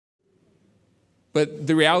But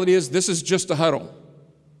the reality is this is just a huddle,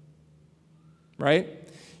 right?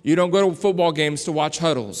 You don't go to football games to watch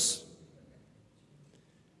huddles.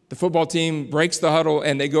 The football team breaks the huddle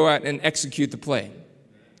and they go out and execute the play,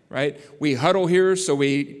 right? We huddle here so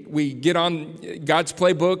we get on God's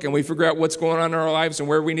playbook and we figure out what's going on in our lives and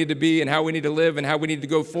where we need to be and how we need to live and how we need to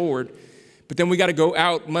go forward. But then we got to go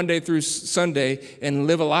out Monday through Sunday and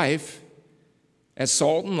live a life as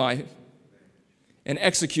salt and light and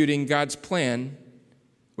executing God's plan,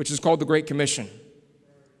 which is called the Great Commission.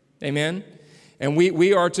 Amen? And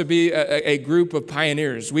we are to be a group of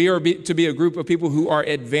pioneers. We are to be a group of people who are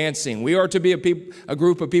advancing. We are to be a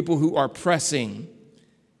group of people who are pressing.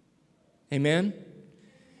 Amen?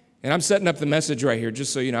 And I'm setting up the message right here,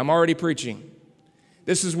 just so you know. I'm already preaching.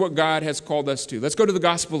 This is what God has called us to. Let's go to the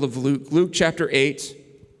Gospel of Luke. Luke chapter 8.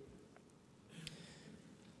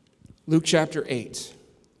 Luke chapter 8,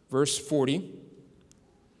 verse 40.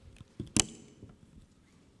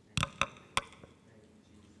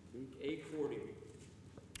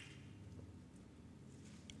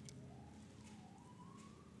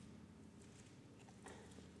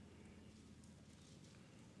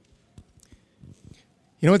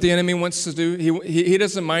 You know what the enemy wants to do? He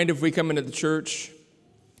doesn't mind if we come into the church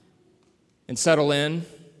and settle in.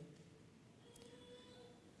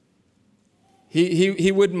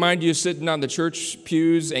 He wouldn't mind you sitting on the church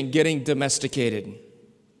pews and getting domesticated,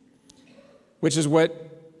 which is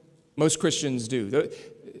what most Christians do.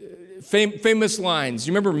 Famous lines.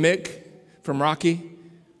 You remember Mick from Rocky?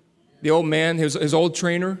 The old man, his old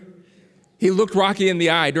trainer? He looked Rocky in the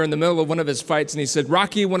eye during the middle of one of his fights and he said,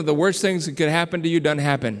 Rocky, one of the worst things that could happen to you done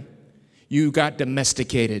happened. You got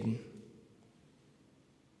domesticated.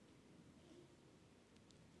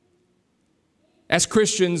 As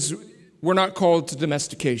Christians, we're not called to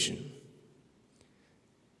domestication.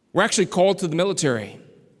 We're actually called to the military.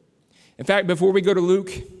 In fact, before we go to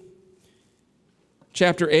Luke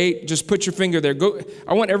chapter 8, just put your finger there.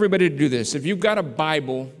 I want everybody to do this. If you've got a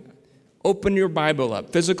Bible, open your Bible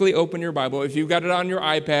up. Physically open your Bible. If you've got it on your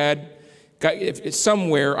iPad, if it's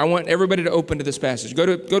somewhere, I want everybody to open to this passage. Go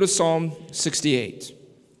to Psalm 68.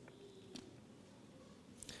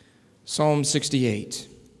 Psalm 68.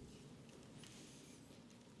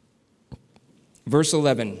 Verse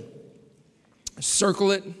 11.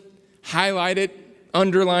 Circle it, highlight it,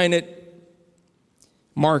 underline it,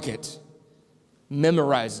 mark it,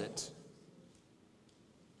 memorize it.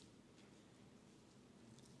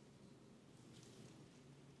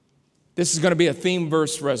 This is going to be a theme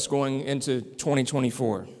verse for us going into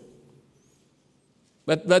 2024.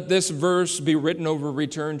 Let this verse be written over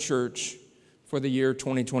Return Church for the year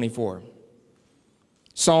 2024.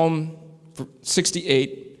 Psalm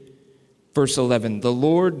 68, verse 11. The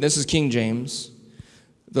Lord, this is King James,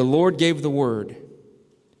 the Lord gave the word.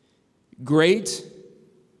 Great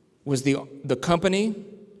was the company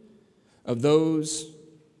of those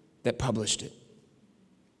that published it.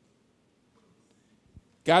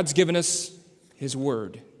 God's given us his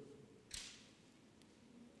word.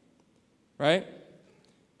 Right?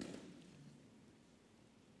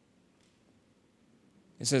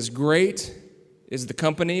 It says, great is the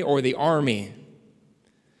company or the army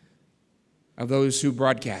of those who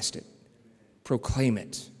broadcast it, proclaim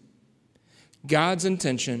it. God's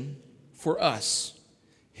intention for us,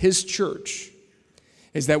 his church,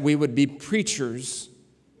 is that we would be preachers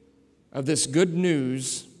of this good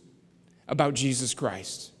news about Jesus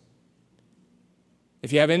Christ.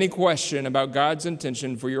 If you have any question about God's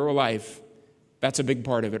intention for your life, that's a big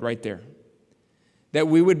part of it right there. That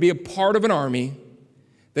we would be a part of an army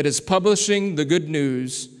that is publishing the good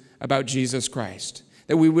news about Jesus Christ.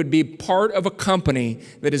 That we would be part of a company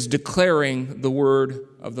that is declaring the word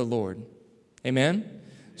of the Lord. Amen?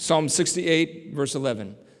 Psalm 68, verse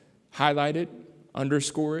 11. Highlight it,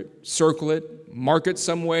 underscore it, circle it, mark it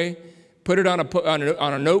some way. Put it on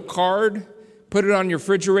a note card. Put it on your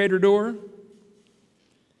refrigerator door.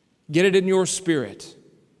 Get it in your spirit.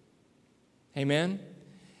 Amen?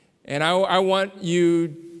 And I want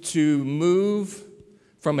you to move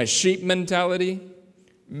from a sheep mentality,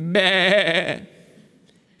 bah,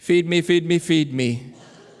 feed me, feed me, feed me,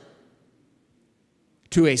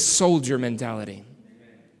 to a soldier mentality.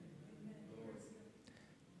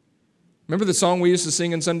 Remember the song we used to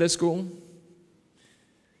sing in Sunday school?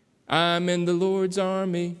 I'm in the Lord's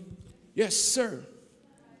army. Yes, sir.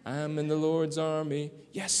 I'm in the Lord's army.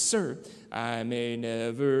 Yes, sir. I may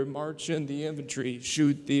never march in the infantry,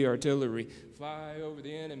 shoot the artillery, fly over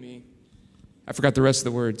the enemy. I forgot the rest of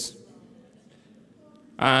the words.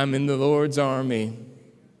 I'm in the Lord's army.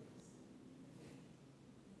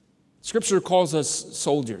 Scripture calls us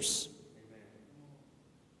soldiers.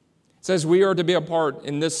 It says we are to be a part,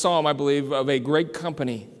 in this psalm, I believe, of a great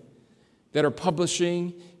company that are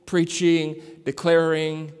publishing, preaching,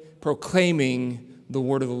 declaring, proclaiming the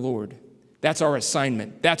word of the Lord. That's our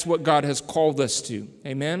assignment. That's what God has called us to.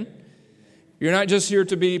 Amen? You're not just here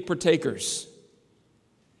to be partakers.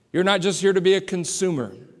 You're not just here to be a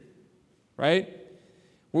consumer, right?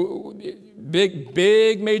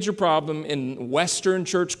 Big major problem in Western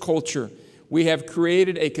church culture. We have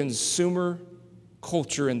created a consumer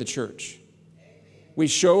culture in the church. We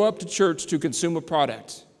show up to church to consume a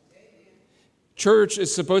product. Church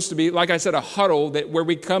is supposed to be, like I said, a huddle where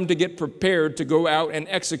we come to get prepared to go out and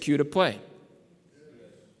execute a play.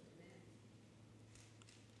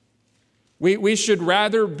 We should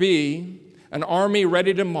rather be an army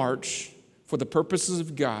ready to march for the purposes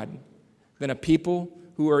of God than a people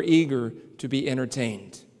who are eager to be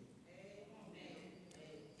entertained.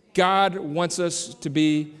 God wants us to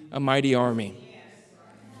be a mighty army.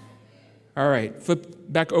 All right,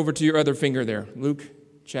 flip back over to your other finger there, Luke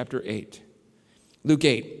chapter 8. Luke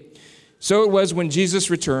 8. So it was when Jesus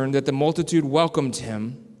returned that the multitude welcomed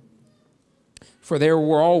him, for they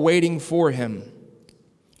were all waiting for him.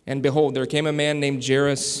 And behold, there came a man named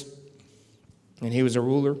Jairus, and he was a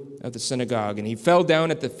ruler of the synagogue. And he fell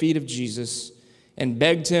down at the feet of Jesus and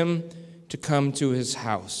begged him to come to his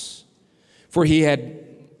house. For he had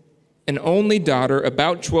an only daughter,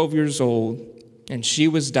 about 12 years old, and she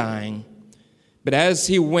was dying. But as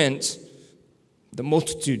he went, the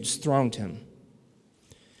multitudes thronged him.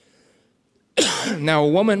 Now a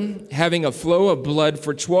woman having a flow of blood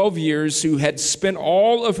for 12 years, who had spent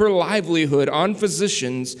all of her livelihood on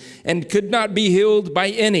physicians and could not be healed by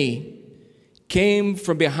any, came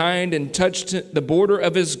from behind and touched the border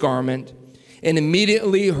of his garment, and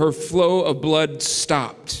immediately her flow of blood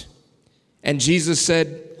stopped. And Jesus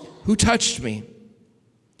said, "Who touched me?"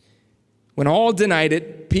 When all denied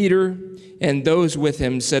it, Peter and those with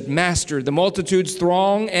him said, "Master, the multitudes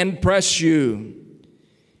throng and press you,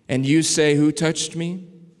 and you say, 'Who touched me?'"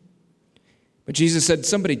 But Jesus said,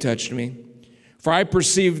 "Somebody touched me, for I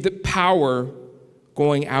perceived the power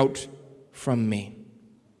going out from me."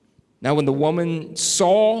 Now when the woman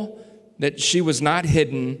saw that she was not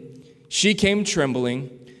hidden, she came trembling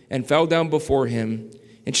and fell down before him.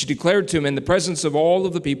 And she declared to him in the presence of all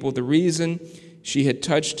of the people the reason she had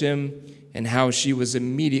touched him and how she was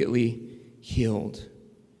immediately healed.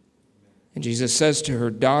 And Jesus says to her,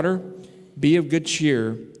 "Daughter, be of good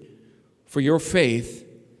cheer, for your faith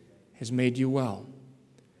has made you well.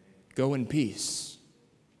 Go in peace."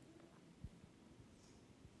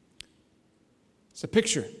 It's a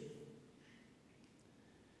picture.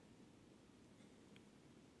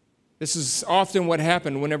 This is often what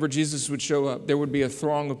happened whenever Jesus would show up. There would be a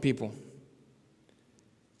throng of people.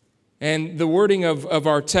 And the wording of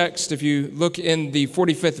our text, if you look in the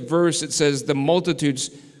 45th verse, it says, the multitudes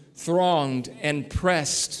thronged and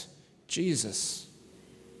pressed Jesus.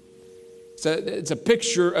 It's a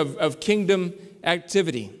picture of kingdom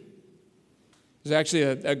activity. There's actually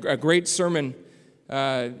a great sermon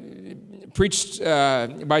preached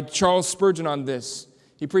by Charles Spurgeon on this.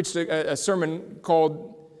 He preached a sermon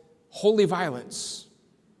called Holy Violence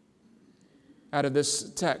out of this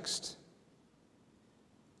text.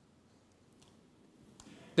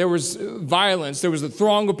 There was violence. There was a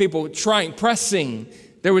throng of people pressing.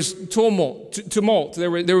 There was tumult.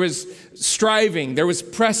 There was striving. There was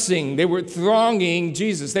pressing. They were thronging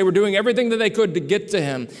Jesus. They were doing everything that they could to get to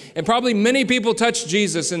him. And probably many people touched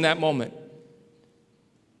Jesus in that moment.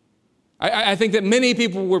 I think that many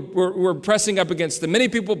people were pressing up against him. Many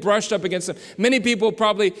people brushed up against him. Many people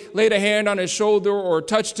probably laid a hand on his shoulder or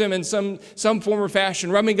touched him in some form or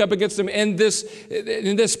fashion, rubbing up against him in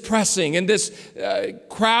this pressing, in this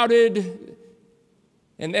crowded,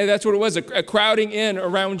 and that's what it was, a crowding in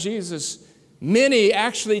around Jesus. Many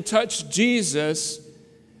actually touched Jesus,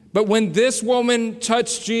 but when this woman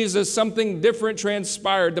touched Jesus, something different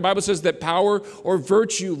transpired. The Bible says that power or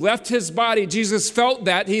virtue left his body. Jesus felt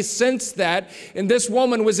that, he sensed that, and this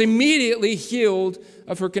woman was immediately healed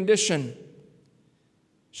of her condition.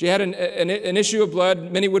 She had an issue of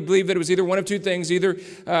blood. Many would believe that it was either one of two things, either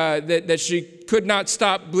that she could not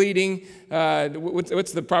stop bleeding.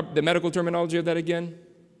 What's the medical terminology of that again?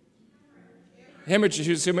 Hemorrhage, she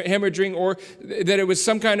was hemorrhaging, or that it was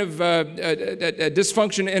some kind of a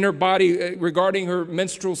dysfunction in her body regarding her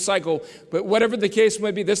menstrual cycle. But whatever the case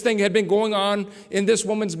might be, this thing had been going on in this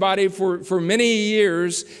woman's body for many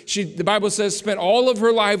years. She, the Bible says, spent all of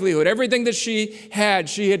her livelihood, everything that she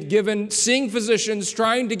had given, seeing physicians,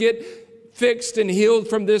 trying to get fixed and healed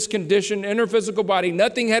from this condition in her physical body.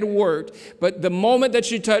 Nothing had worked. But the moment that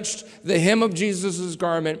she touched the hem of Jesus'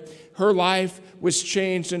 garment, her life was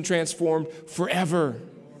changed and transformed forever.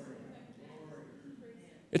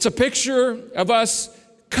 It's a picture of us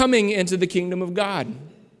coming into the kingdom of God.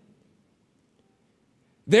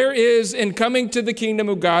 There is, in coming to the kingdom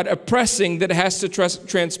of God, a pressing that has to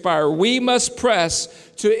transpire. We must press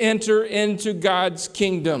to enter into God's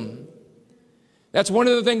kingdom. That's one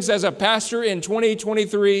of the things as a pastor in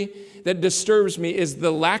 2023 that disturbs me is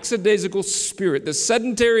the lackadaisical spirit, the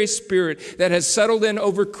sedentary spirit that has settled in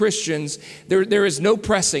over Christians. There is no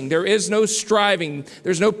pressing. There is no striving.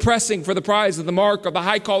 There's no pressing for the prize of the mark of the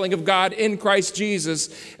high calling of God in Christ Jesus.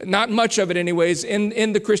 Not much of it anyways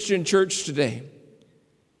in the Christian church today.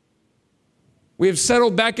 We have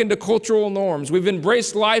settled back into cultural norms. We've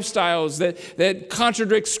embraced lifestyles that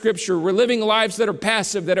contradict Scripture. We're living lives that are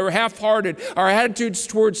passive, that are half-hearted. Our attitudes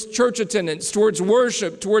towards church attendance, towards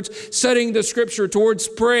worship, towards studying the Scripture, towards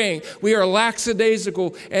praying. We are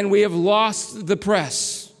lackadaisical, and we have lost the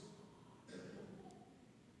press.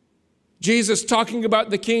 Jesus talking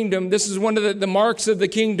about the kingdom, this is one of the marks of the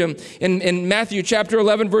kingdom. In Matthew chapter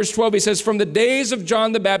 11, verse 12, he says, "From the days of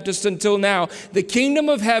John the Baptist until now, the kingdom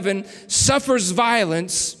of heaven suffers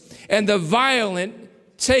violence, and the violent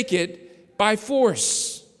take it by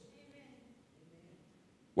force."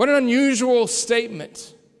 What an unusual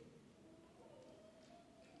statement.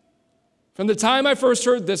 From the time I first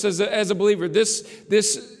heard this as a believer, this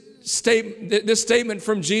statement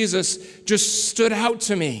from Jesus just stood out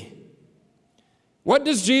to me. What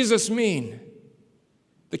does Jesus mean?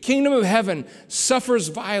 The kingdom of heaven suffers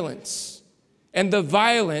violence, and the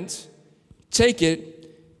violent take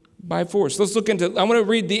it by force. Let's look into, I want to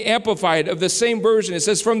read the Amplified of the same version. It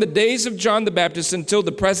says, "From the days of John the Baptist until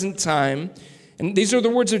the present time," and these are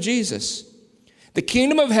the words of Jesus, "the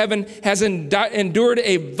kingdom of heaven has endured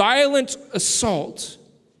a violent assault,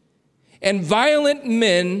 and violent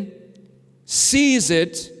men seize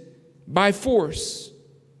it by force.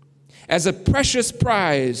 As a precious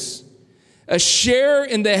prize, a share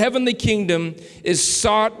in the heavenly kingdom is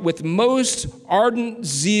sought with most ardent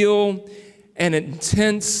zeal and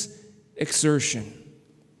intense exertion."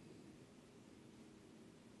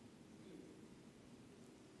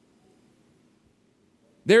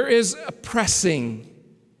 There is a pressing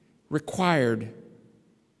required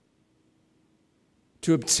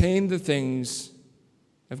to obtain the things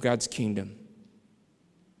of God's kingdom.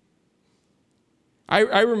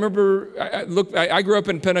 I remember, I grew up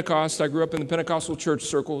in Pentecost. I grew up in the Pentecostal church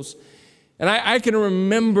circles. And I can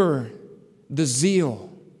remember the zeal,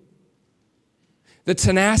 the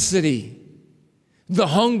tenacity, the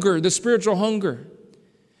hunger, the spiritual hunger.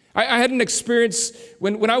 I had an experience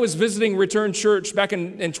when I was visiting Return Church back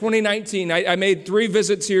in 2019. I made 3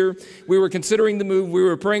 visits here. We were considering the move. We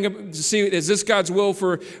were praying to see, is this God's will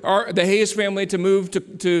for the Hayes family to move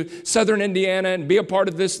to southern Indiana and be a part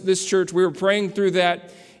of this church? We were praying through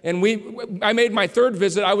that. And I made my 3rd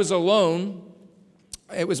visit. I was alone.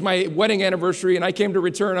 It was my wedding anniversary, and I came to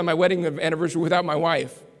Return on my wedding anniversary without my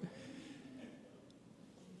wife.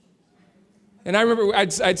 And I remember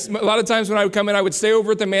a lot of times when I would come in, I would stay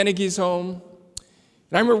over at the Manigee's home.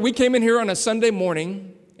 And I remember we came in here on a Sunday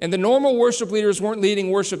morning, and the normal worship leaders weren't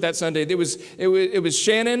leading worship that Sunday. It was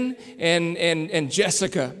Shannon and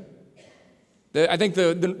Jessica. I think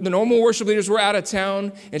the normal worship leaders were out of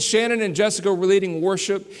town, and Shannon and Jessica were leading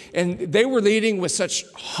worship, and they were leading with such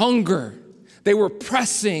hunger. They were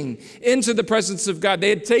pressing into the presence of God. They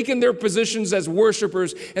had taken their positions as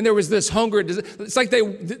worshipers, and there was this hunger. It's like they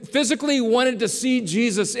physically wanted to see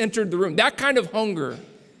Jesus enter the room. That kind of hunger,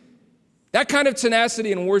 that kind of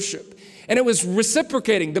tenacity in worship. And it was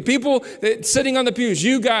reciprocating. The people sitting on the pews,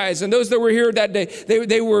 you guys, and those that were here that day,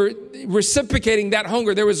 they were reciprocating that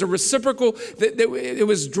hunger. There was a reciprocal, it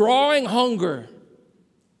was drawing hunger.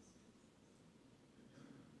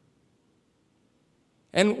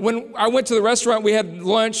 And when I went to the restaurant, we had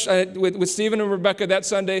lunch with Stephen and Rebecca that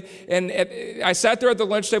Sunday, and I sat there at the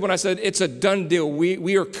lunch table and I said, it's a done deal.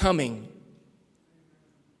 We are coming.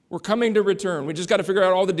 We're coming to Return. We just got to figure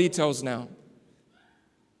out all the details now.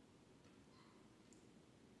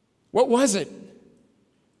 What was it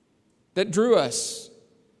that drew us?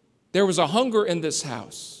 There was a hunger in this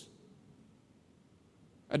house,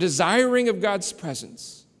 a desiring of God's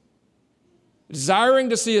presence, desiring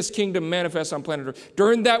to see His kingdom manifest on planet Earth.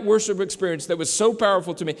 During that worship experience that was so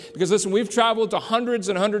powerful to me, because listen, we've traveled to hundreds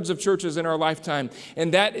and hundreds of churches in our lifetime,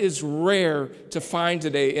 and that is rare to find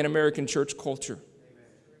today in American church culture.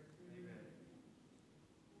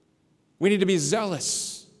 We need to be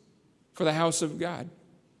zealous for the house of God.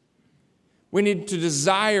 We need to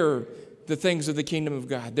desire the things of the kingdom of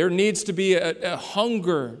God. There needs to be a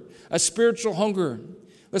hunger, a spiritual hunger.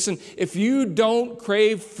 Listen, if you don't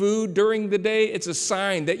crave food during the day, it's a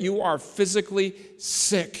sign that you are physically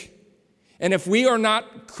sick. And if we are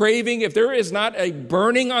not craving, if there is not a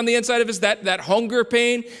burning on the inside of us, that hunger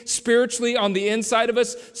pain spiritually on the inside of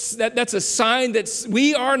us, that's a sign that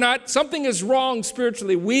we are not, something is wrong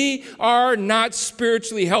spiritually. We are not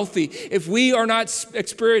spiritually healthy if we are not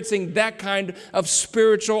experiencing that kind of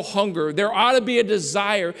spiritual hunger. There ought to be a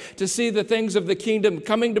desire to see the things of the kingdom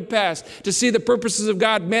coming to pass, to see the purposes of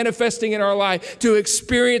God manifesting in our life, to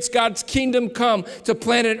experience God's kingdom come to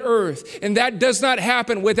planet Earth. And that does not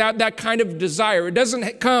happen without that kind of desire. It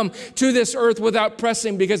doesn't come to this earth without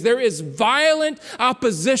pressing, because there is violent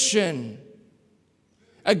opposition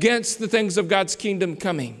against the things of God's kingdom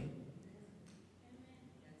coming.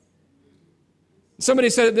 Somebody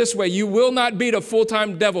said it this way: you will not beat a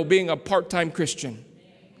full-time devil being a part-time Christian.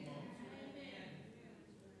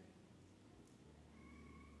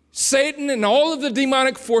 Satan and all of the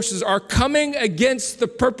demonic forces are coming against the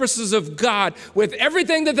purposes of God with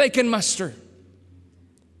everything that they can muster.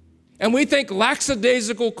 And we think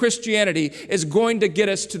lackadaisical Christianity is going to get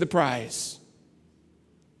us to the prize.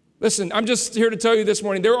 Listen, I'm just here to tell you this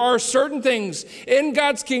morning, there are certain things in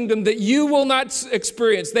God's kingdom that you will not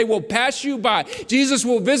experience. They will pass you by. Jesus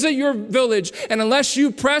will visit your village, and unless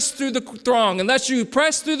you press through the throng, unless you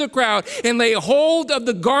press through the crowd and lay hold of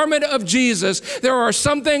the garment of Jesus, there are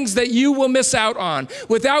some things that you will miss out on.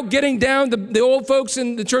 Without getting down, the old folks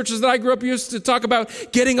in the churches that I grew up used to talk about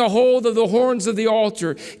getting a hold of the horns of the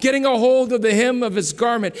altar, getting a hold of the hem of his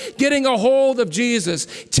garment, getting a hold of Jesus,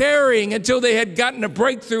 tarrying until they had gotten a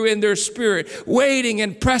breakthrough in their spirit, waiting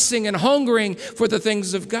and pressing and hungering for the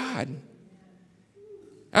things of God.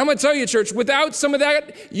 I'm going to tell you, church, without some of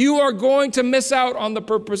that, you are going to miss out on the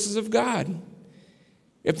purposes of God.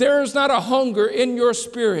 If there is not a hunger in your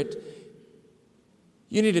spirit,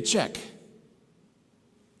 you need to check.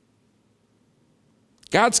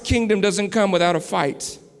 God's kingdom doesn't come without a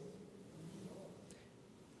fight.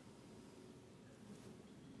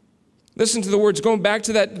 Listen to the words, going back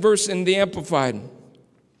to that verse in the Amplified.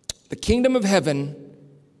 The kingdom of heaven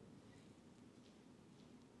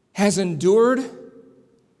has endured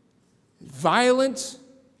violent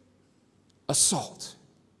assault.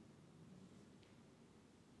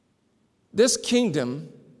 This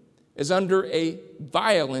kingdom is under a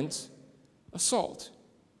violent assault.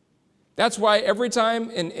 That's why every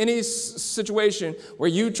time in any situation where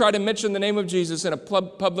you try to mention the name of Jesus in a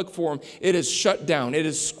public forum, it is shut down. It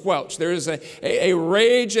is squelched. There is a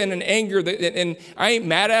rage and an anger, and I ain't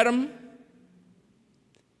mad at them.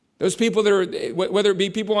 Those people that are, whether it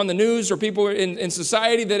be people on the news or people in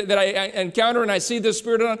society that I encounter and I see this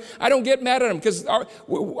spirit on, I don't get mad at them, because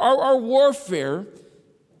our warfare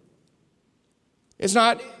is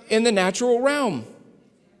not in the natural realm.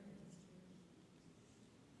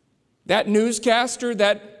 That newscaster,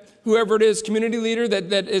 that whoever it is, community leader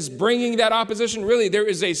that is bringing that opposition, really, there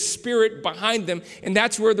is a spirit behind them, and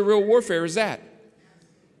that's where the real warfare is at.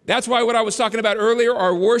 That's why what I was talking about earlier,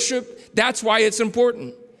 our worship, that's why it's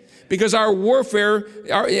important. Because our warfare,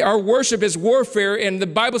 our worship is warfare, and the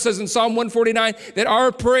Bible says in Psalm 149 that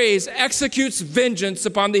our praise executes vengeance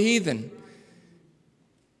upon the heathen.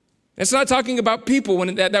 It's not talking about people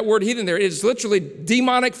when that word heathen there. It's literally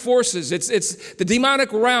demonic forces. It's the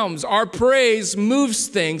demonic realms. Our praise moves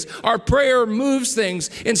things. Our prayer moves things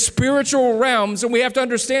in spiritual realms, and we have to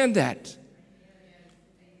understand that.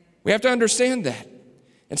 We have to understand that.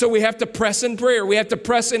 And so we have to press in prayer. We have to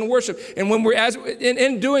press in worship. And when we're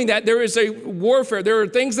in doing that, there is a warfare. There are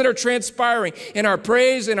things that are transpiring in our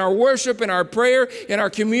praise, in our worship, in our prayer, in our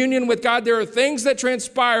communion with God. There are things that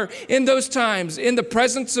transpire in those times, in the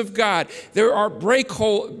presence of God. There are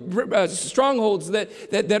strongholds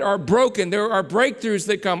that are broken. There are breakthroughs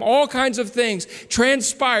that come. All kinds of things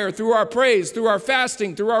transpire through our praise, through our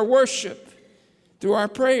fasting, through our worship, through our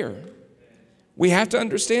prayer. We have to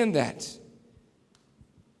understand that.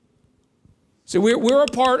 So we're a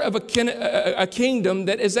part of a kingdom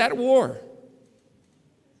that is at war.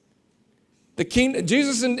 The king,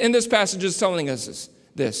 Jesus in this passage is telling us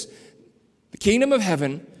this. The kingdom of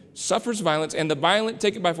heaven suffers violence, and the violent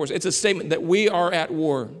take it by force. It's a statement that we are at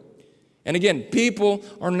war. And again, people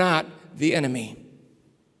are not the enemy.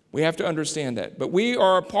 We have to understand that. But we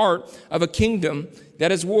are a part of a kingdom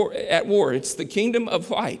that is at war. It's the kingdom of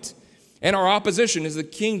light. And our opposition is the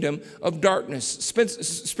kingdom of darkness,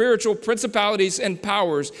 spiritual principalities and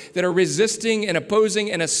powers that are resisting and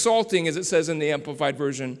opposing and assaulting, as it says in the Amplified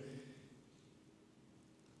Version.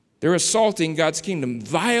 They're assaulting God's kingdom.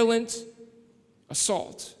 Violent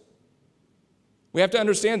assault. We have to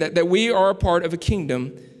understand that we are a part of a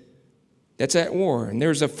kingdom that's at war, and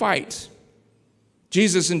there's a fight.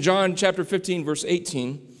 Jesus in John chapter 15, verse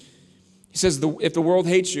 18, he says, if the world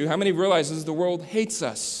hates you, how many realizes the world hates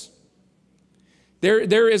us?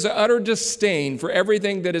 There is an utter disdain for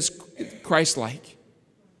everything that is Christ-like.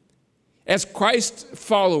 As Christ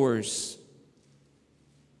followers,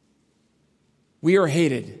 we are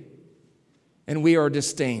hated and we are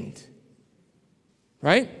disdained.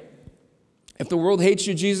 Right? If the world hates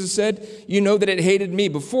you, Jesus said, you know that it hated me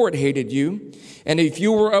before it hated you. And if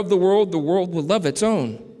you were of the world will love its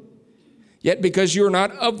own. Yet because you are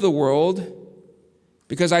not of the world,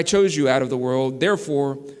 because I chose you out of the world,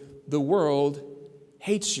 therefore the world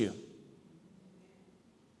hates you.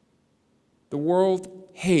 The world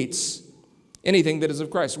hates anything that is of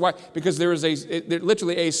Christ. Why? Because there is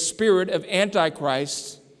literally a spirit of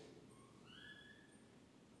Antichrist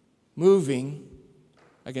moving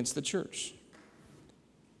against the church.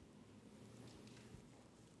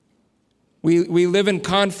 We live in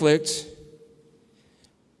conflict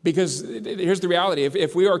because here's the reality.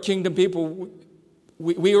 If we are kingdom people,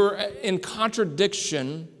 we are in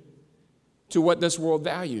contradiction to what this world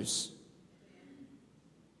values.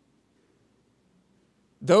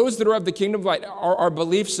 Those that are of the kingdom of light, our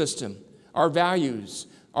belief system, our values,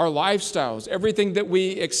 our lifestyles, everything that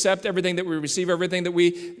we accept, everything that we receive, everything that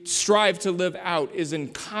we strive to live out is in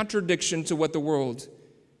contradiction to what the world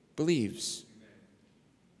believes.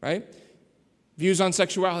 Right? Views on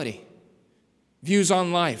sexuality, views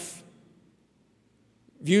on life,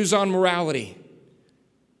 views on morality.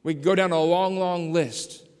 We go down a long, long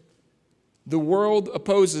list. The world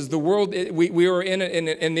opposes. The world, we are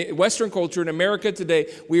in the Western culture, in America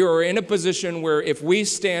today, we are in a position where if we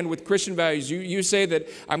stand with Christian values, you say that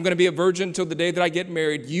I'm going to be a virgin until the day that I get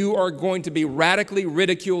married, you are going to be radically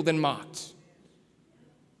ridiculed and mocked.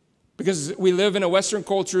 Because we live in a Western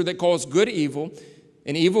culture that calls good evil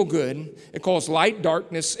and evil good. It calls light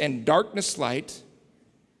darkness and darkness light.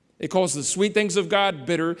 It calls the sweet things of God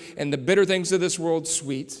bitter and the bitter things of this world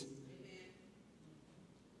sweet.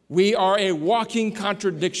 We are a walking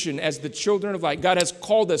contradiction as the children of light. God has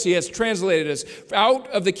called us. He has translated us out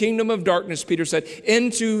of the kingdom of darkness, Peter said,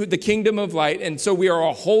 into the kingdom of light. And so we are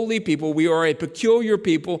a holy people. We are a peculiar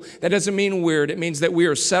people. That doesn't mean weird. It means that we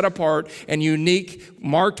are set apart and unique,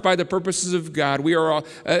 marked by the purposes of God. We are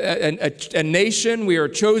a nation. We are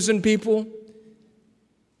a chosen people.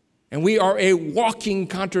 And we are a walking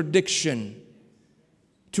contradiction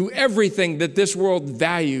to everything that this world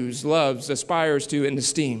values, loves, aspires to, and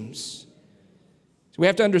esteems. So we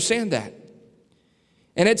have to understand that.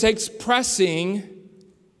 And it takes pressing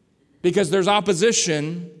because there's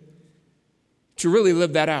opposition to really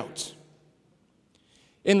live that out.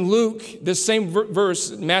 In Luke, this same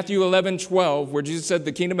verse, Matthew 11:12, where Jesus said,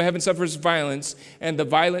 the kingdom of heaven suffers violence, and the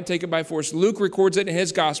violent take it by force. Luke records it in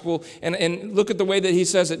his gospel, and look at the way that he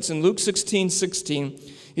says it. It's in Luke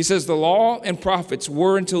 16:16. He says, the law and prophets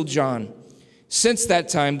were until John. Since that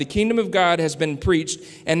time, the kingdom of God has been preached,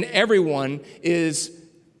 and everyone is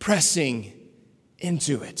pressing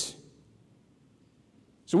into it.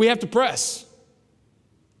 So we have to press.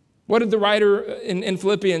 What did the writer in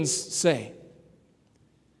Philippians say?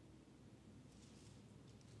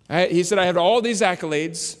 He said, I have all these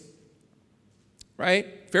accolades,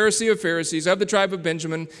 right? Pharisee of Pharisees, of the tribe of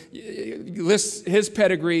Benjamin, lists his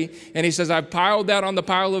pedigree, and he says, I've piled that on the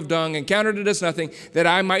pile of dung and counted it as nothing, that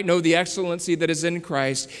I might know the excellency that is in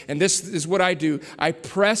Christ. And this is what I do. I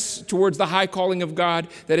press towards the high calling of God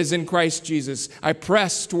that is in Christ Jesus. I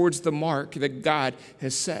press towards the mark that God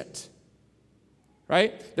has set.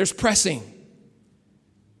 Right? There's pressing.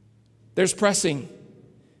 There's pressing.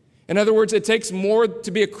 In other words, it takes more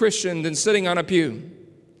to be a Christian than sitting on a pew.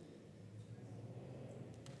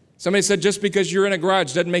 Somebody said just because you're in a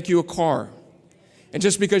garage doesn't make you a car. And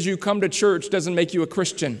just because you come to church doesn't make you a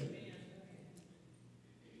Christian.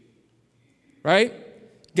 Right?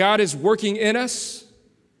 God is working in us,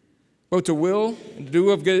 both to will and to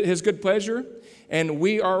do of his good pleasure. And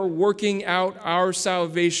we are working out our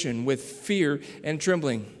salvation with fear and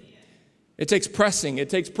trembling. It takes pressing. It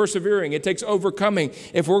takes persevering. It takes overcoming.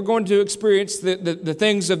 If we're going to experience the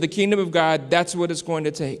things of the kingdom of God, that's what it's going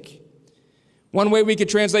to take. One way we could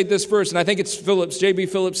translate this verse, and I think it's Phillips, J.B.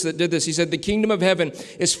 Phillips that did this. He said, the kingdom of heaven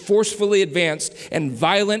is forcefully advanced, and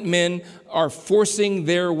violent men are forcing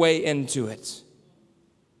their way into it.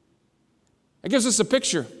 That gives us a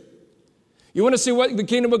picture. You want to see what the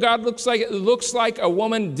kingdom of God looks like? It looks like a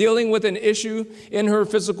woman dealing with an issue in her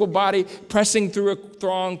physical body, pressing through a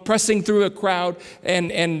throng, pressing through a crowd,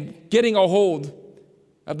 and getting a hold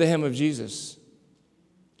of the hem of Jesus.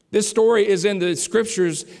 This story is in the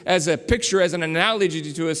scriptures as a picture, as an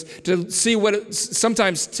analogy to us, to see what it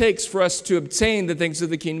sometimes takes for us to obtain the things of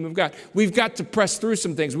the kingdom of God. We've got to press through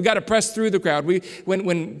some things. We've got to press through the crowd.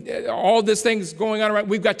 When all this thing's going on around,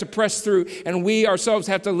 we've got to press through, and we ourselves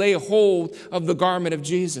have to lay hold of the garment of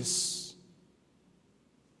Jesus.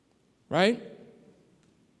 Right?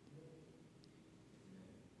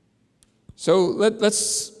 So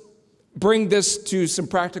let's bring this to some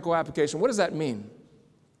practical application. What does that mean?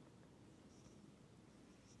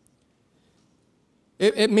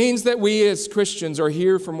 It means that we as Christians are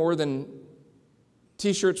here for more than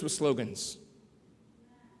T-shirts with slogans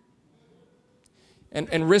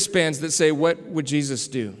and wristbands that say, "What would Jesus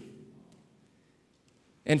do?"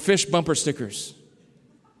 and fish bumper stickers.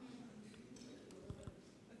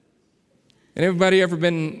 And everybody ever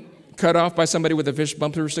been cut off by somebody with a fish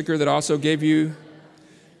bumper sticker that also gave you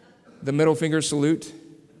the middle finger salute?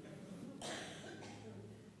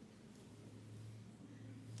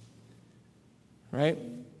 Right?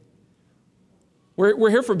 We're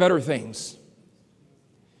here for better things.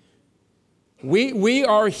 We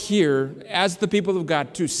are here as the people of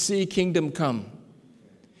God to see kingdom come.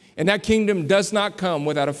 And that kingdom does not come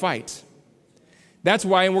without a fight. That's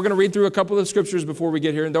why, and we're going to read through a couple of scriptures before we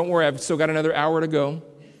get here, and don't worry, I've still got another hour to go.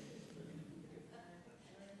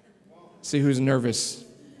 See who's nervous.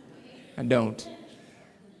 I don't.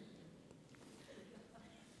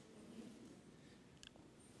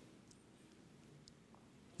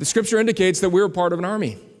 The scripture indicates that we're part of an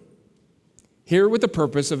army, here with the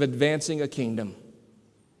purpose of advancing a kingdom.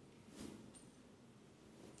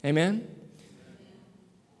 Amen?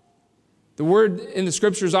 The word in the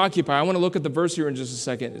scripture is occupy. I want to look at the verse here in just a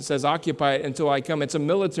second. It says, occupy until I come. It's a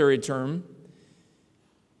military term,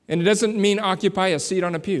 and it doesn't mean occupy a seat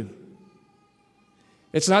on a pew.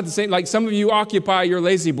 It's not the same, like some of you occupy your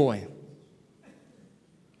lazy boy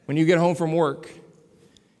when you get home from work.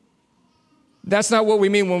 That's not what we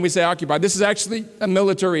mean when we say occupy. This is actually a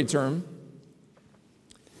military term.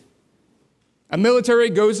 A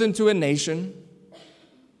military goes into a nation.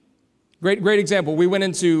 Great example. We went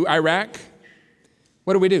into Iraq.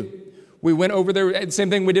 What do? We went over there,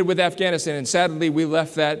 same thing we did with Afghanistan, and sadly we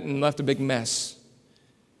left that and left a big mess.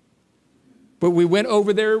 But we went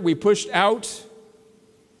over there, we pushed out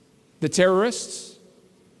the terrorists,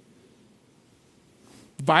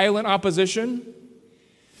 violent opposition,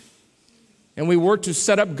 and we worked to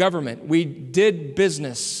set up government. We did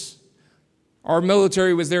business. Our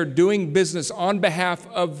military was there doing business on behalf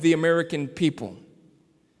of the American people.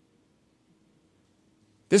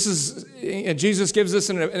 This is, Jesus gives this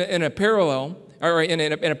in a parallel, or in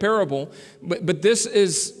a parable, but this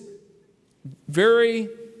is very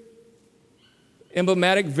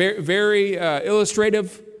emblematic, very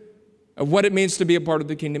illustrative of what it means to be a part of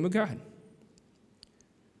the kingdom of God.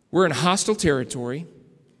 We're in hostile territory,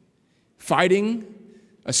 fighting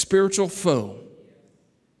a spiritual foe.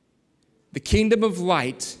 The kingdom of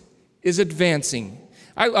light is advancing.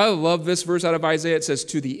 I love this verse out of Isaiah. It says,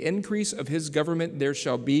 to the increase of his government there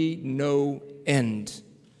shall be no end.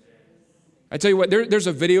 I tell you what, there's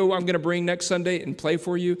a video I'm going to bring next Sunday and play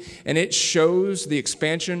for you, and it shows the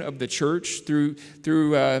expansion of the church through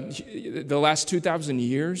the last 2,000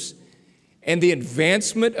 years. And the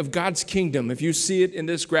advancement of God's kingdom, if you see it in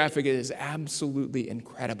this graphic, it is absolutely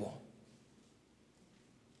incredible.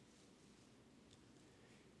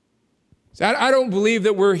 So I don't believe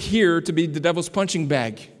that we're here to be the devil's punching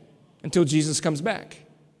bag until Jesus comes back.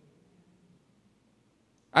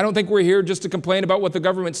 I don't think we're here just to complain about what the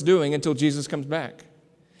government's doing until Jesus comes back.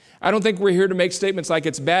 I don't think we're here to make statements like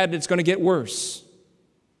it's bad, it's going to get worse.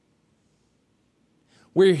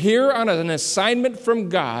 We're here on an assignment from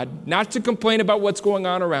God, not to complain about what's going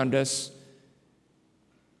on around us,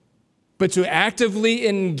 but to actively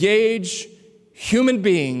engage human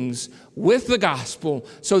beings with the gospel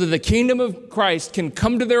so that the kingdom of Christ can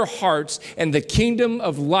come to their hearts and the kingdom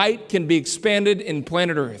of light can be expanded in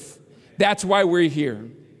planet Earth. That's why we're here.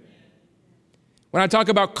 When I talk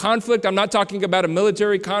about conflict, I'm not talking about a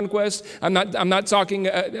military conquest. I'm not talking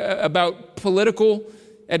about political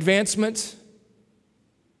advancement.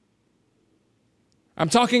 I'm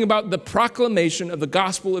talking about the proclamation of the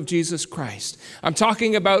gospel of Jesus Christ. I'm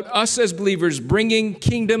talking about us as believers bringing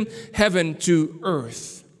kingdom heaven to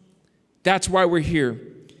earth. That's why we're here.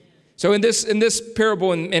 So in this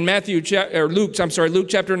parable in Luke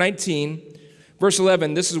chapter 19, verse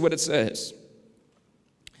 11, this is what it says.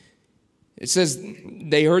 It says,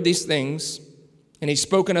 they heard these things, and he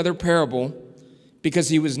spoke another parable because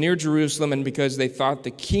he was near Jerusalem and because they thought the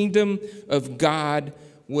kingdom of God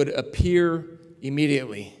would appear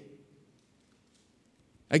immediately.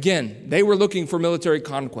 Again, they were looking for military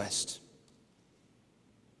conquest.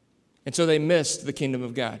 And so they missed the kingdom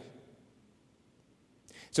of God.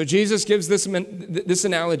 So Jesus gives this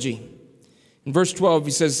analogy. In verse 12,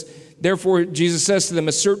 he says, therefore, Jesus says to them,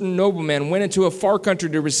 a certain nobleman went into a far country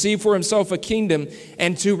to receive for himself a kingdom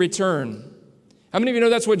and to return. How many of you know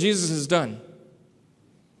that's what Jesus has done?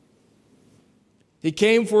 He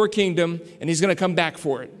came for a kingdom, and he's going to come back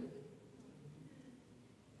for it.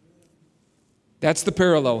 That's the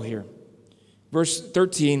parallel here. Verse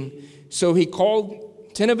 13, so he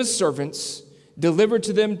called 10 of his servants, delivered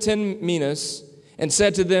to them 10 minas, and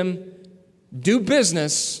said to them, do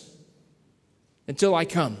business until I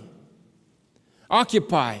come.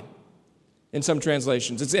 Occupy, in some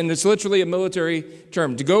translations. It's literally a military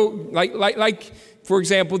term. To go, like, for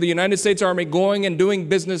example, the United States Army going and doing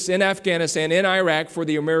business in Afghanistan, in Iraq for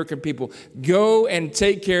the American people. Go and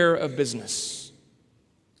take care of business.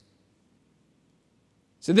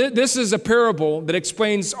 So this is a parable that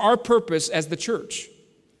explains our purpose as the church.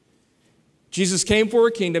 Jesus came for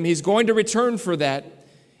a kingdom. He's going to return for that.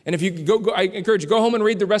 And if you go, I encourage you, go home and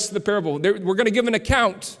read the rest of the parable. We're going to give an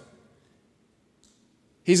account.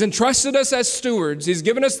 He's entrusted us as stewards. He's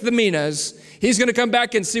given us the minas. He's going to come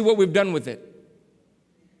back and see what we've done with it.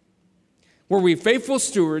 Were we faithful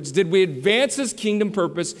stewards? Did we advance his kingdom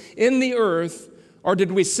purpose in the earth, or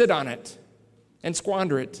did we sit on it and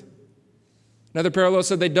squander it? Another parallel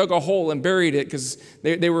said they dug a hole and buried it because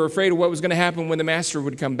they were afraid of what was going to happen when the master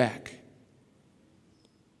would come back.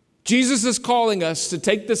 Jesus is calling us to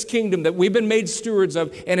take this kingdom that we've been made stewards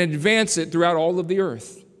of and advance it throughout all of the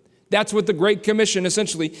earth. That's what the Great Commission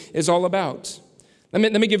essentially is all about.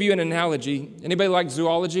 Let me give you an analogy. Anybody like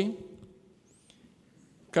zoology?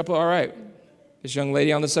 Couple, all right. This young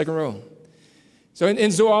lady on the second row. So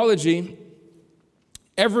in zoology,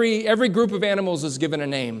 every group of animals is given a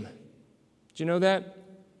name. Do you know that?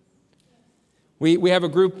 We have a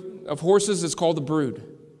group of horses that's called the brood.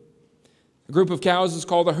 A group of cows is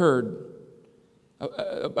called a herd.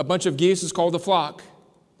 A bunch of geese is called a flock.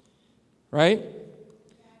 Right?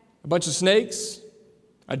 A bunch of snakes,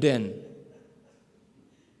 a den. You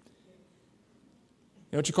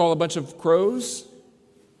know what you call a bunch of crows?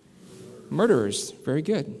 Murderers. Very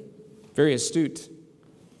good. Very astute.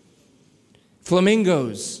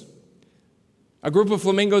 Flamingos. A group of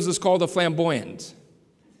flamingos is called a flamboyant.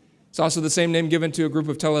 It's also the same name given to a group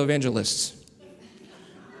of televangelists.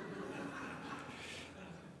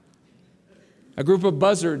 A group of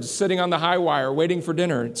buzzards sitting on the high wire waiting for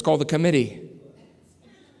dinner. It's called a committee.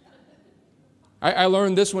 I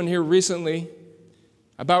learned this one here recently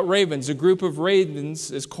about ravens. A group of ravens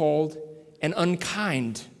is called an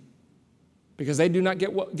unkind because they do not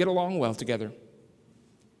get along well together.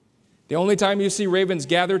 The only time you see ravens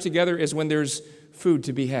gather together is when there's food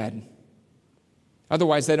to be had.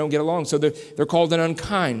 Otherwise, they don't get along, so they're called an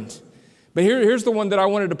unkind. But here's the one that I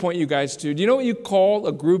wanted to point you guys to. Do you know what you call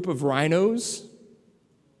a group of rhinos?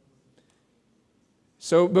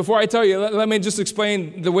 So before I tell you, let me just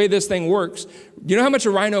explain the way this thing works. You know how much a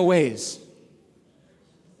rhino weighs?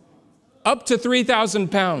 Up to 3,000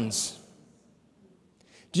 pounds.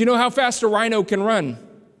 Do you know how fast a rhino can run?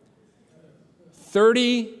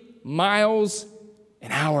 30 miles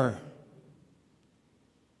an hour.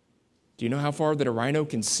 Do you know how far that a rhino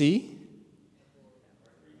can see?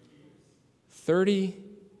 30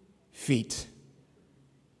 feet.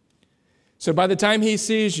 So by the time he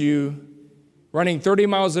sees you running 30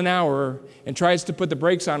 miles an hour and tries to put the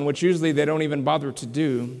brakes on, which usually they don't even bother to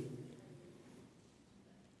do,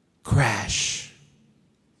 crash.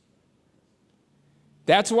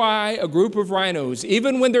 That's why a group of rhinos,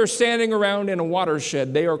 even when they're standing around in a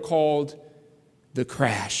watershed, they are called the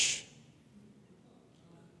crash.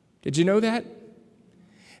 Did you know that?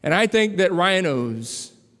 And I think that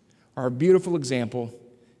rhinos are a beautiful example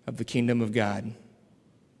of the kingdom of God.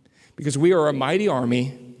 Because we are a mighty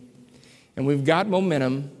army, and we've got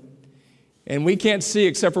momentum, and we can't see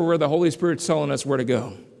except for where the Holy Spirit's telling us where to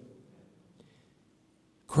go.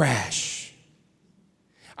 Crash.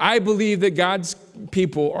 I believe that God's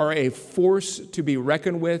people are a force to be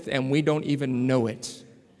reckoned with, and we don't even know it.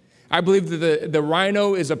 I believe that the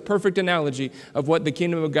rhino is a perfect analogy of what the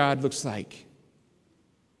kingdom of God looks like.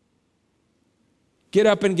 Get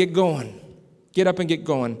up and get going. Get up and get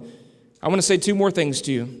going. I want to say two more things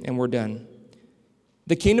to you, and we're done.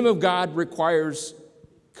 The kingdom of God requires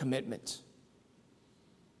commitment.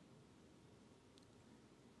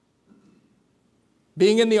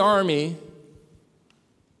 Being in the army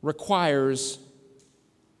requires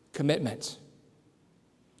commitment.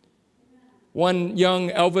 One young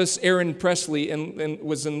Elvis Aaron Presley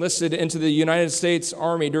was enlisted into the United States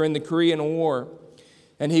Army during the Korean War.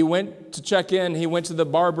 And he went to check in. He went to the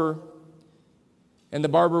barber, and the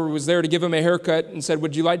barber was there to give him a haircut and said,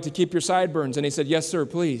 "Would you like to keep your sideburns?" And he said, "Yes, sir,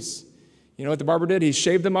 please." You know what the barber did? He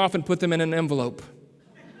shaved them off and put them in an envelope.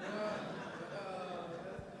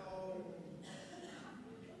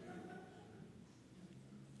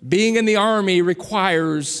 Being in the army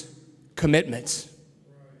requires commitment.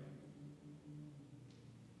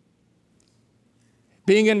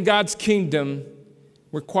 Being in God's kingdom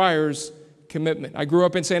requires commitment. I grew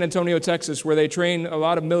up in San Antonio, Texas, where they train a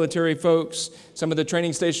lot of military folks. Some of the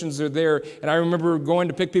training stations are there. And I remember going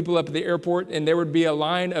to pick people up at the airport, and there would be a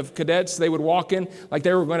line of cadets. They would walk in like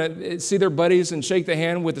they were going to see their buddies and shake the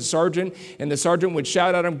hand with the sergeant, and the sergeant would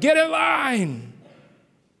shout at them, "Get in line!"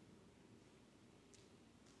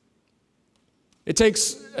 It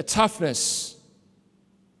takes a toughness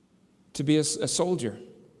to be a soldier.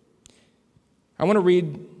 I want to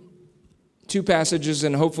read two passages,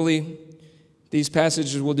 and hopefully these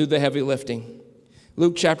passages will do the heavy lifting.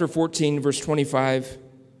 Luke chapter 14, verse 25.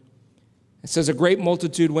 It says, "A great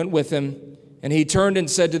multitude went with him, and he turned and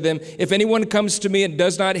said to them, 'If anyone comes to me and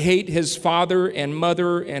does not hate his father and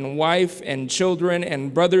mother and wife and children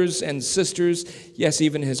and brothers and sisters, yes,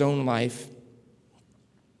 even his own life,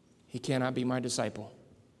 he cannot be my disciple.'"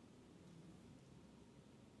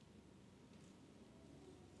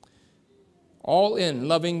 All in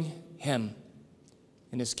loving him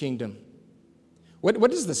and his kingdom.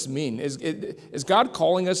 What does this mean? Is God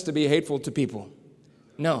calling us to be hateful to people?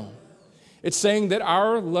 No. It's saying that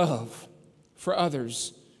our love for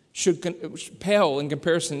others should pale in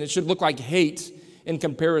comparison. It should look like hate in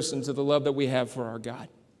comparison to the love that we have for our God.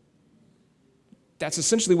 That's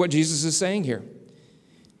essentially what Jesus is saying here.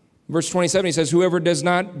 Verse 27, he says, "Whoever does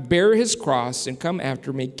not bear his cross and come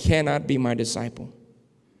after me cannot be my disciple.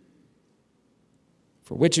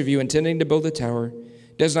 For which of you, intending to build a tower,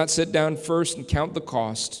 does not sit down first and count the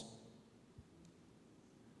cost,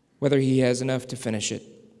 whether he has enough to finish it?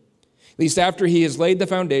 At least after he has laid the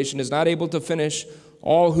foundation, is not able to finish,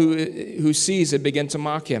 all who sees it begin to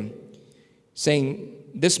mock him, saying,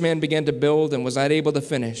 'This man began to build and was not able to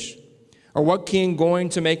finish.' Or what king going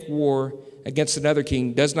to make war against another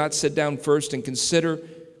king does not sit down first and consider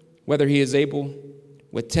whether he is able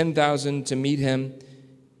with 10,000 to meet him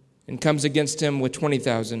and comes against him with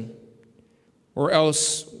 20,000? Or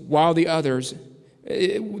else, while the other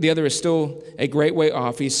is still a great way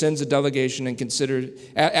off, he sends a delegation and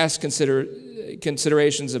asks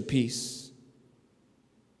considerations of peace.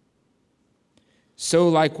 So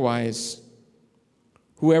likewise,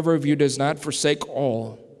 whoever of you does not forsake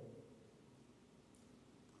all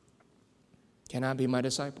cannot be my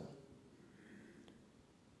disciple."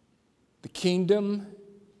 The kingdom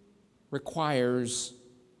requires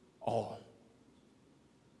all.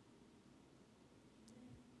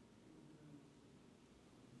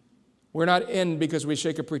 We're not in because we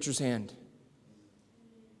shake a preacher's hand.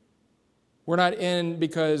 We're not in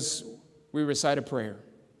because we recite a prayer.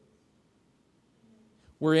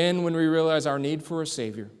 We're in when we realize our need for a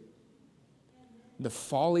Savior, the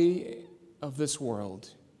folly of this world,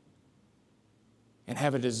 and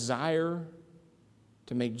have a desire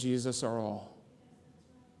to make Jesus our all.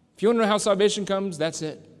 If you want to know how salvation comes, that's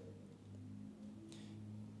it.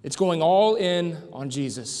 It's going all in on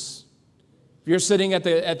Jesus. If you're sitting at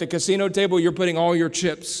the casino table, you're putting all your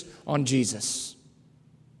chips on Jesus.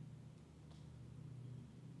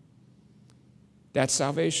 That's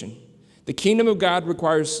salvation. The kingdom of God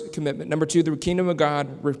requires commitment. Number two, the kingdom of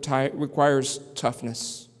God requires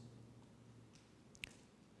toughness.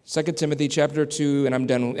 2 Timothy chapter 2, and I'm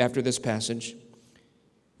done after this passage.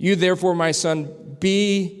 "You therefore, my son,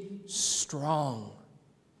 be strong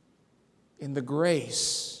in the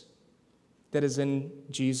grace that is in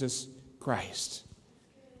Jesus Christ."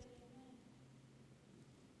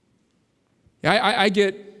 I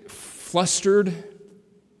get flustered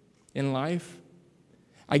in life.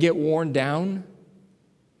 I get worn down.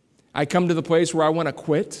 I come to the place where I want to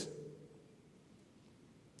quit.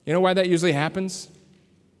 You know why that usually happens?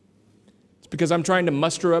 It's because I'm trying to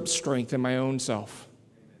muster up strength in my own self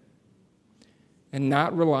and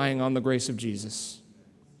not relying on the grace of Jesus.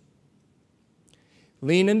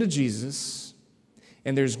 Lean into Jesus,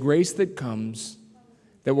 and there's grace that comes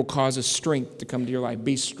that will cause a strength to come to your life.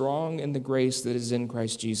 Be strong in the grace that is in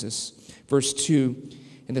Christ Jesus. Verse 2,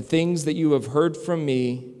 "And the things that you have heard from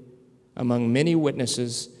me among many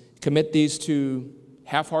witnesses, commit these to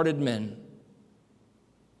half-hearted men,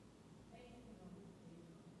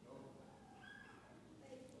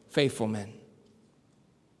 faithful men,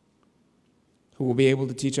 who will be able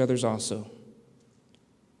to teach others also."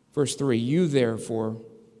 Verse 3, "You therefore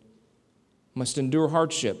must endure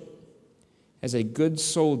hardship as a good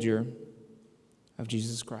soldier of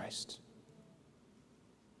Jesus Christ.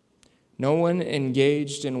 No one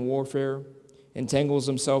engaged in warfare entangles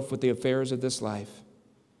himself with the affairs of this life,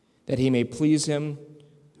 that he may please him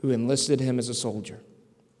who enlisted him as a soldier.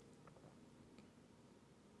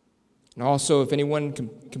 And also, if anyone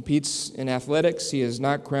competes in athletics, he is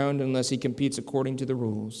not crowned unless he competes according to the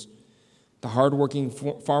rules. The hardworking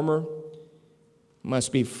farmer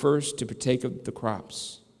must be first to partake of the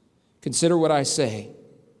crops. Consider what I say,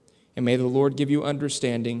 and may the Lord give you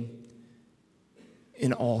understanding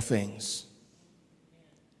in all things.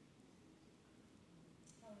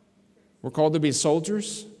 We're called to be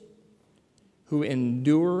soldiers who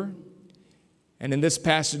endure, and in this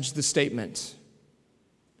passage, the statement,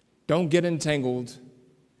 don't get entangled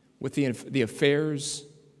with the affairs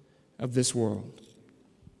of this world.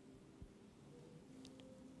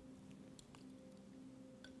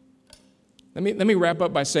 Let me wrap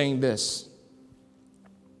up by saying this.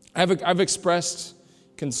 I've expressed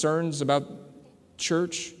concerns about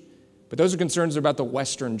church, but those are concerns about the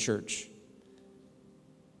Western church.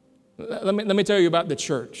 Let me tell you about the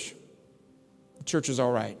church. The church is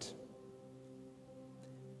all right.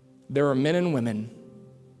 There are men and women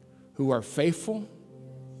who are faithful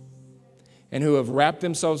and who have wrapped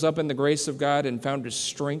themselves up in the grace of God and found a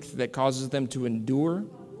strength that causes them to endure.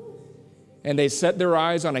 And they set their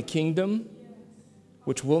eyes on a kingdom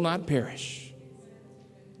which will not perish.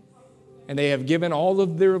 And they have given all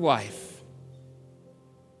of their life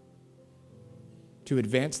to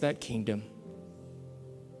advance that kingdom.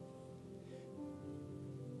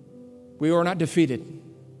 We are not defeated.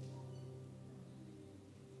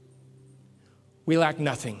 We lack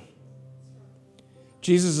nothing.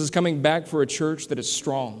 Jesus is coming back for a church that is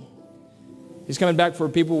strong. He's coming back for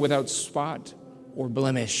people without spot or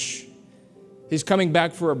blemish. He's coming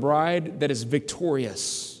back for a bride that is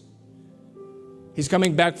victorious. He's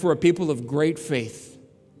coming back for a people of great faith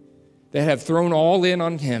that have thrown all in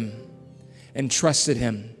on him and trusted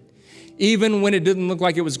him. Even when it didn't look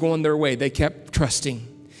like it was going their way, they kept trusting.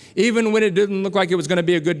 Even when it didn't look like it was going to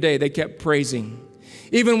be a good day, they kept praising.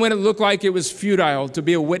 Even when it looked like it was futile to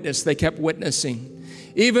be a witness, they kept witnessing.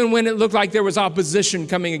 Even when it looked like there was opposition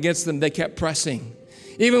coming against them, they kept pressing.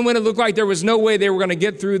 Even when it looked like there was no way they were going to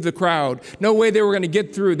get through the crowd, no way they were going to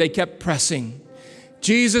get through, they kept pressing.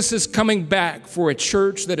 Jesus is coming back for a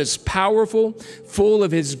church that is powerful, full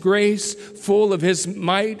of his grace, full of his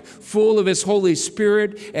might, full of his Holy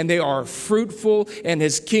Spirit, and they are fruitful, and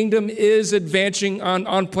his kingdom is advancing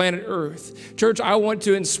on planet Earth. Church, I want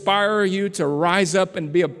to inspire you to rise up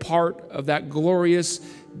and be a part of that glorious,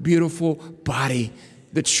 beautiful body,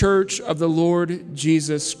 the church of the Lord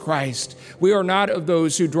Jesus Christ. We are not of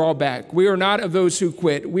those who draw back. We are not of those who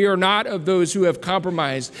quit. We are not of those who have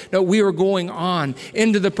compromised. No, we are going on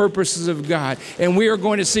into the purposes of God, and we are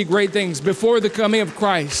going to see great things before the coming of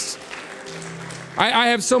Christ. I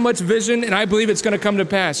have so much vision, and I believe it's going to come to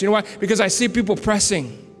pass. You know why? Because I see people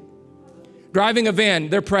pressing. Driving a van,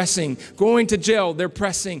 they're pressing. Going to jail, they're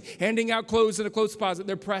pressing. Handing out clothes in a clothes closet,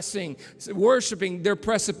 they're pressing. Worshiping, they're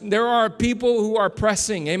pressing. There are people who are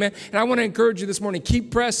pressing, amen? And I want to encourage you this morning,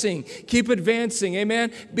 keep pressing, keep advancing,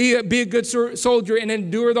 amen? Be a good soldier and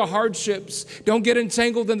endure the hardships. Don't get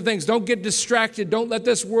entangled in things. Don't get distracted. Don't let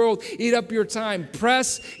this world eat up your time.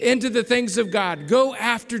 Press into the things of God. Go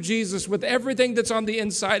after Jesus with everything that's on the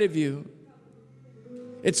inside of you.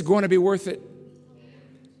 It's going to be worth it.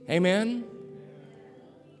 Amen?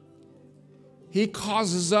 He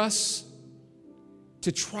causes us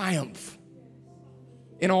to triumph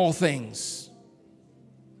in all things.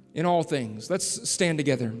 In all things. Let's stand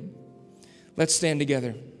together. Let's stand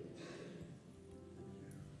together.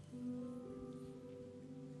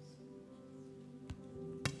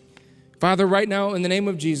 Father, right now, in the name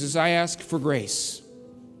of Jesus, I ask for grace.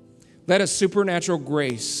 Let a supernatural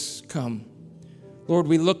grace come. Lord,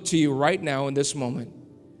 we look to you right now in this moment.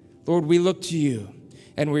 Lord, we look to you.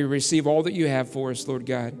 And we receive all that you have for us, Lord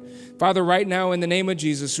God. Father, right now, in the name of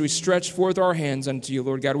Jesus, we stretch forth our hands unto you,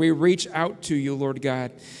 Lord God. We reach out to you, Lord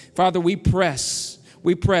God. Father, we press.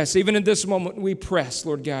 We press. Even in this moment, we press,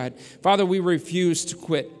 Lord God. Father, we refuse to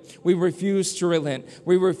quit. We refuse to relent.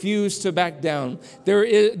 We refuse to back down.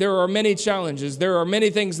 There are many challenges. There are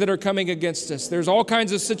many things that are coming against us. There's all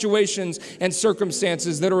kinds of situations and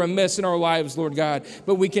circumstances that are amiss in our lives, Lord God.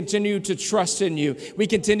 But we continue to trust in you. We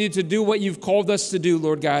continue to do what you've called us to do,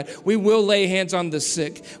 Lord God. We will lay hands on the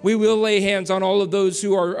sick. We will lay hands on all of those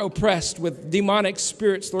who are oppressed with demonic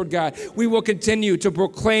spirits, Lord God. We will continue to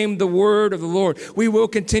proclaim the word of the Lord. We will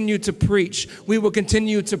continue to preach. We will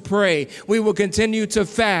continue to pray. We will continue to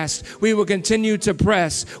fast. fast. We will continue to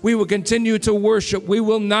press. We will continue to worship. We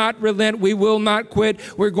will not relent. We will not quit.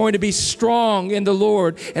 We're going to be strong in the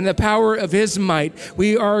Lord and the power of his might.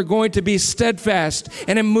 We are going to be steadfast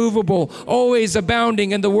and immovable, always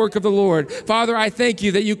abounding in the work of the Lord. Father, I thank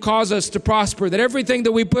you that you cause us to prosper, that everything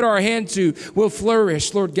that we put our hand to will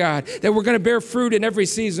flourish, Lord God, that we're going to bear fruit in every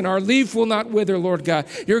season. Our leaf will not wither, Lord God.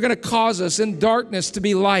 You're going to cause us in darkness to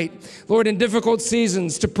be light, Lord, in difficult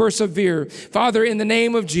seasons to persevere. Father, in the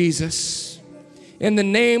name of Jesus, in the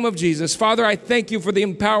name of Jesus, Father, I thank you for the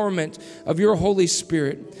empowerment of your Holy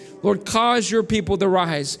Spirit. Lord, cause your people to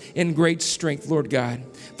rise in great strength, Lord God.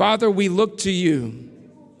 Father, we look to you.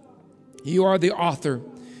 You are the author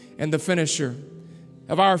and the finisher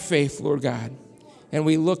of our faith, Lord God, and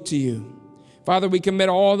we look to you. Father, we commit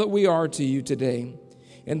all that we are to you today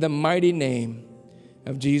in the mighty name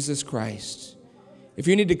of Jesus Christ. If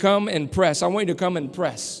you need to come and press, I want you to come and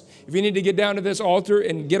press. If you need to get down to this altar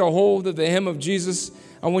and get a hold of the hem of Jesus,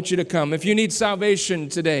 I want you to come. If you need salvation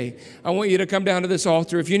today, I want you to come down to this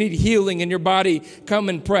altar. If you need healing in your body, come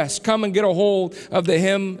and press. Come and get a hold of the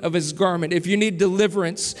hem of his garment. If you need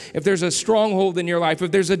deliverance, if there's a stronghold in your life,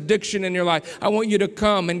 if there's addiction in your life, I want you to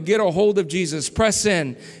come and get a hold of Jesus. Press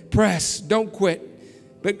in, press, don't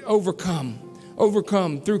quit, but overcome.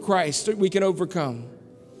 Overcome through Christ. We can overcome.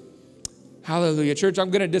 Hallelujah. Church, I'm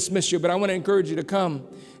going to dismiss you, but I want to encourage you to come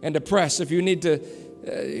and to press. If you need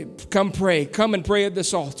to come pray, come and pray at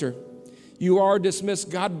this altar. You are dismissed.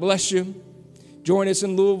 God bless you. Join us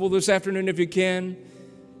in Louisville this afternoon if you can.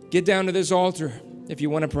 Get down to this altar if you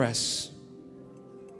want to press.